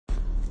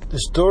The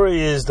story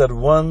is that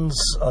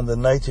once on the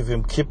night of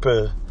Yom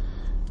Kippur,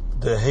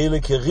 the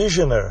Heilige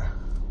Rizhiner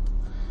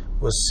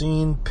was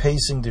seen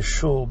pacing the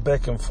shul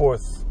back and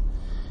forth.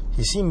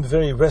 He seemed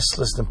very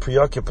restless and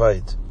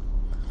preoccupied.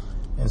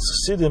 And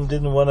Chassidim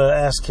didn't want to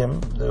ask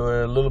him. They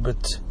were a little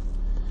bit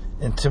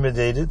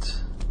intimidated.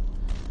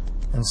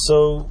 And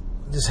so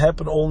this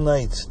happened all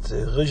night.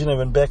 The Rizhiner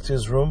went back to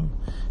his room.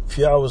 A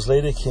few hours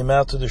later, came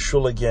out to the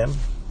shul again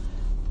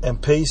and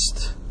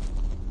paced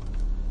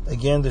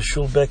again the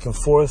shul back and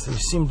forth. He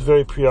seemed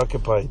very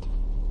preoccupied.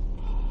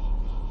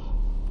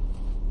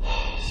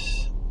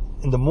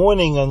 In the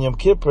morning on Yom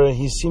Kippur,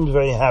 he seemed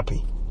very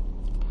happy.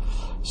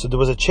 So there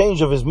was a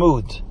change of his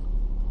mood.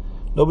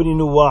 Nobody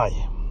knew why.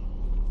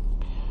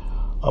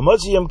 On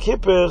Motzi Yom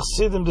Kippur,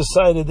 Chassidim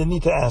decided they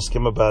need to ask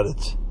him about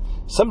it.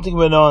 Something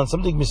went on,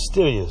 something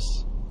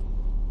mysterious.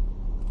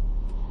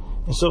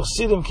 And so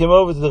Chassidim came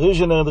over to the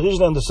Rizhiner, and the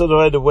Rizhiner understood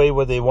right away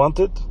what they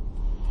wanted.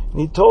 And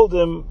he told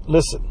them,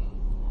 listen,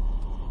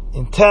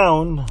 in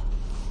town,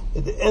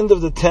 at the end of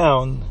the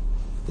town,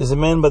 there's a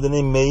man by the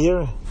name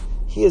Meir.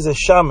 He is a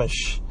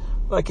shamash,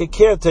 like a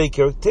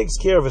caretaker who takes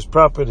care of his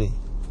property.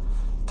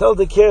 Tell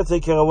the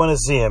caretaker I want to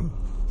see him.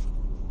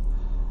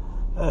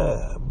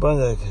 But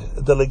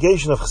a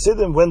delegation of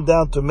Chassidim went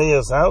down to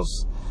Meir's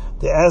house.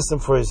 They asked him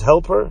for his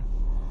helper.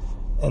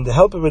 And the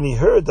helper, when he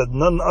heard that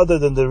none other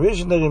than the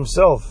Rizhiner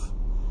himself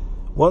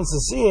wants to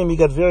see him, he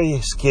got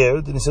very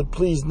scared. And he said,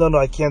 please, no,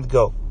 I can't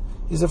go.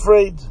 He's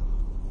afraid.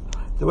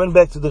 They went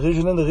back to the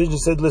Rizhiner, and the Rizhiner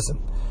said, listen,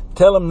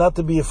 tell him not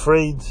to be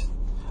afraid.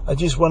 I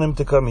just want him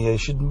to come here. He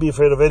shouldn't be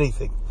afraid of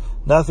anything.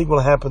 Nothing will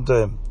happen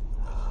to him.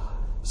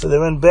 So they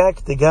went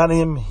back, they got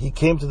him, he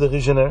came to the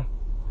Rizhiner,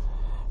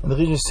 and the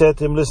Rizhiner said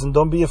to him, listen,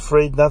 don't be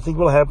afraid, nothing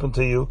will happen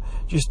to you.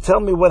 Just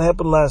tell me what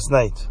happened last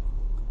night.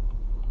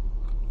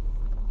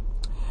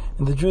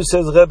 And the Jew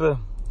says, Rebbe,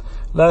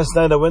 last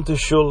night I went to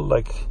shul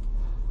like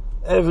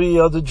every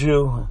other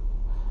Jew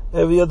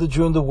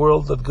in the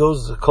world that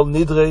goes kol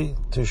nidre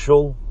to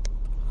shul.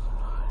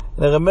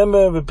 And I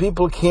remember when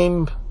people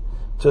came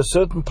to a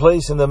certain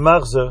place in the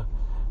Machzor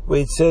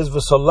where it says,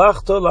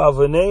 V'solachto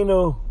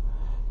la'avoneinu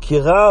ki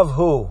rav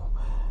hu.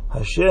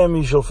 Hashem,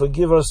 you shall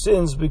forgive our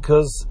sins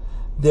because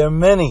they're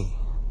many.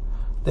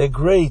 They're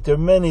great, they're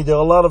many, there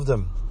are a lot of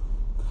them.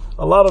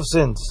 A lot of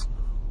sins.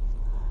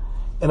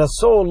 And I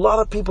saw a lot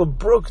of people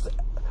broke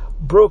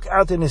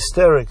out in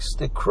hysterics.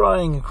 They're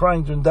crying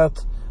during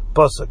that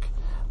pasuk.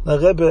 Now,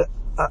 Rebbe,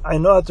 I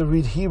know how to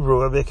read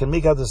Hebrew. I can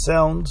make out the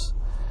sounds,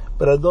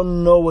 but I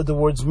don't know what the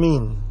words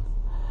mean.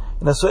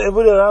 And I saw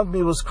everybody around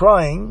me was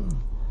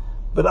crying,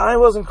 but I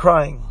wasn't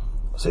crying.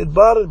 So it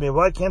bothered me.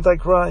 Why can't I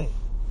cry?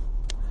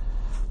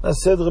 I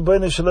said,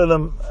 Rabbeinu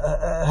Shalom,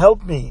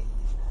 help me.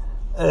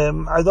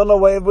 I don't know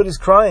why everybody's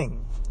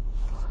crying.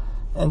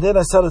 And then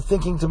I started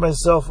thinking to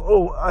myself,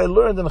 I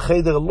learned in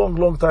Cheder a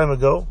long time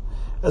ago,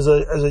 as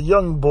a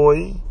young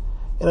boy,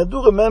 and I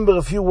do remember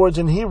a few words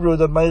in Hebrew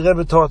that my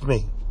Rebbe taught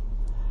me.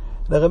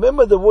 And I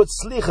remember the word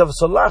slicha,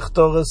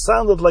 v'solachto,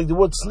 sounded like the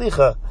word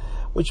slicha,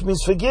 which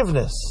means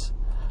forgiveness.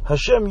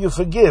 Hashem, you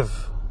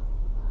forgive.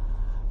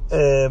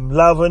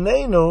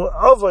 La'avoneinu,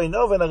 ovain,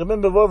 I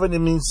remember ovain, it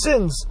means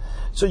sins,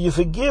 so you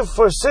forgive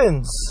for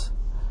sins.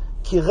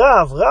 Ki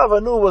rav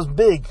anu was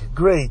big,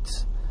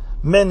 great,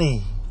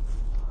 many.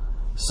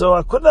 So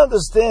I couldn't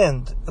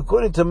understand,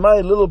 according to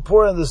my little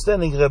poor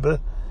understanding, Rebbe,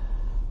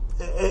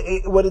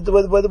 what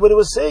it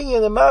was saying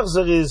in the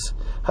Machzor is,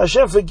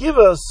 Hashem, forgive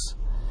us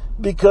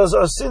because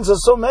our sins are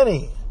so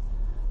many.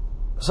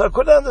 So I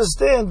couldn't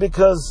understand,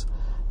 because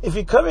if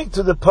you're coming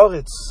to the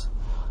Poritz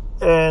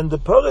and the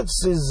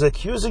Poritz is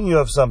accusing you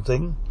of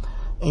something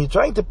and you're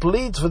trying to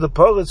plead for the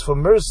Poritz for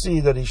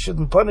mercy that he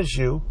shouldn't punish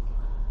you,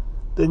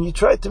 then you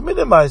try to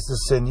minimize the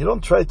sin. You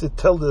don't try to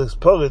tell the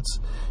Poritz,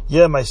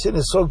 yeah, my sin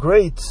is so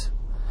great,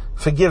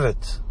 forgive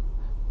it.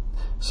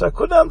 So I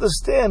couldn't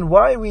understand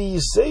why we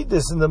say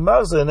this in the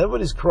Machzor and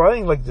everybody's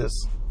crying like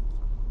this.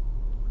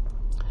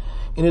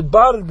 And it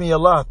bothered me a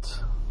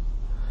lot.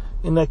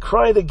 And I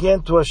cried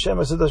again to Hashem.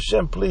 I said,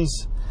 Hashem,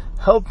 please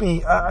help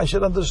me. I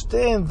should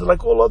understand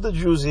like all other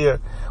Jews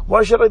here.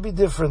 Why should I be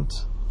different?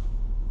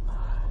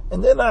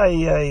 And then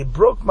I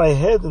broke my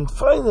head, and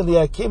finally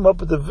I came up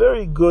with a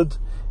very good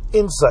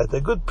insight,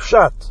 a good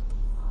pshat.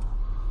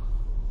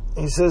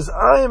 He says,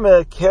 I am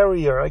a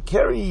carrier. I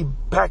carry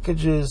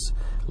packages,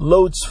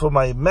 loads for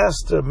my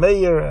master,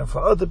 Meir, and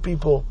for other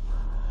people.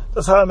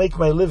 That's how I make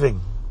my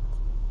living.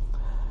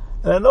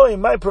 And I know in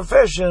my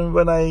profession,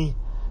 when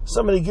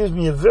somebody gives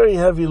me a very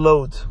heavy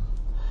load,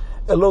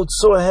 a load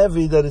so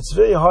heavy that it's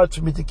very hard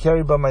for me to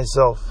carry by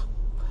myself.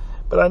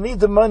 But I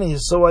need the money,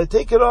 so I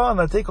take it on.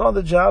 I take on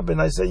the job,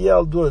 and I say, yeah,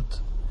 I'll do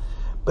it.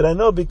 But I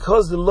know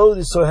because the load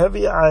is so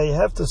heavy, I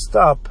have to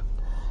stop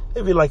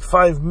every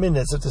 5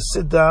 minutes. I have to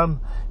sit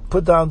down,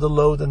 put down the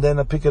load, and then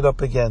I pick it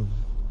up again.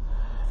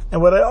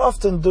 And what I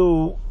often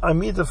do, I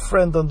meet a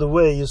friend on the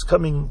way who's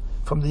coming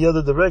from the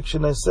other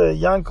direction. I say,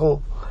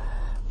 Yankel,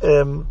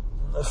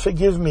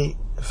 forgive me.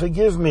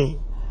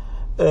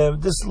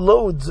 This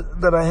load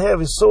that I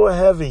have is so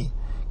heavy.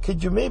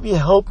 Could you maybe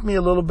help me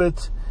a little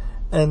bit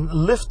and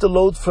lift the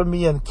load for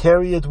me and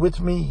carry it with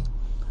me.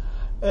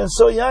 And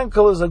so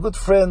Yankel is a good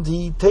friend.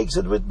 He takes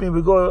it with me.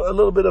 We go a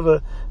little bit of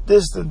a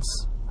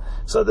distance.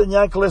 So then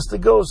Yankel has to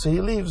go, so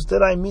he leaves.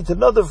 Then I meet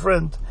another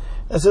friend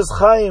and says,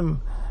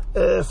 Chaim,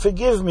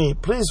 forgive me,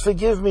 please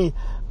forgive me,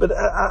 but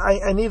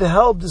I need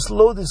help. This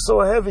load is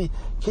so heavy.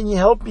 Can you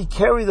help me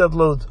carry that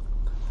load?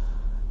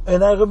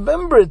 And I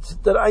remembered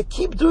that I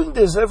keep doing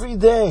this every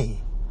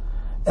day.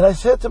 And I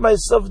said to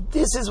myself,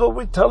 this is what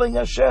we're telling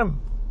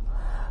Hashem.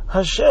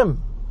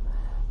 Hashem,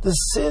 the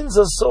sins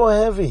are so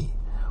heavy.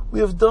 We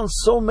have done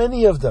so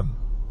many of them.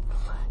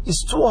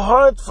 It's too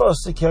hard for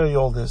us to carry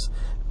all this.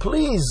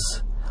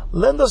 Please,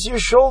 lend us your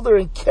shoulder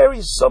and carry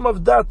some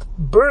of that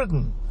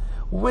burden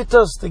with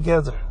us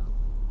together.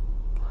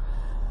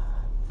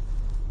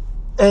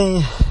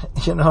 And,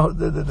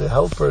 the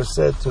helper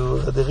said to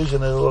the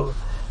Rizhiner,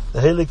 the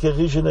Heilige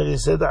Rizhiner, he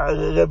said,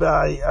 Rebbe,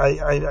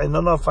 I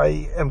don't know if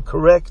I am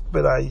correct,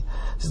 but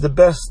this is the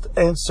best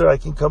answer I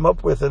can come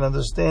up with and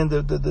understand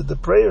the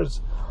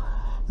prayers.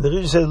 The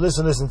Rizhiner said,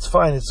 listen, it's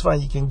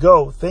fine, you can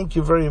go. Thank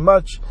you very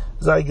much,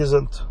 sei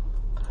gesund.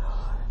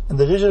 And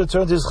the Rizhiner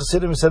turned to his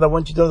Chassidim and said, I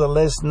want you to know that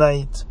last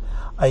night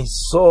I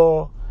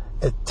saw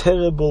a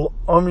terrible,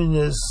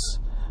 ominous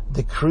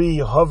decree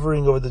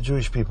hovering over the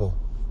Jewish people.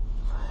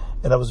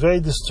 And I was very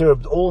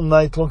disturbed all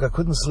night long. I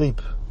couldn't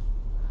sleep.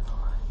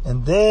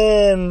 And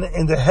then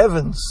in the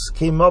heavens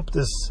came up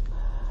this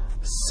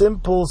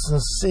simple,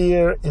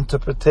 sincere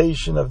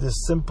interpretation of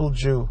this simple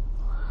Jew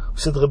who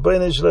said,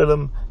 Rebbeinu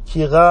Shalom,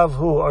 ki rav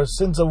hu, our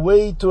sins are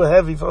way too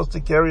heavy for us to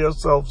carry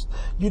ourselves.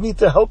 You need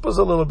to help us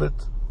a little bit.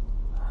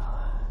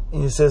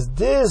 And he says,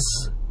 this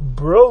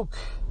broke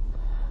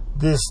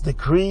this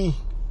decree,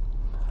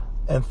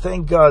 and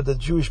thank God the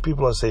Jewish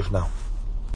people are safe now.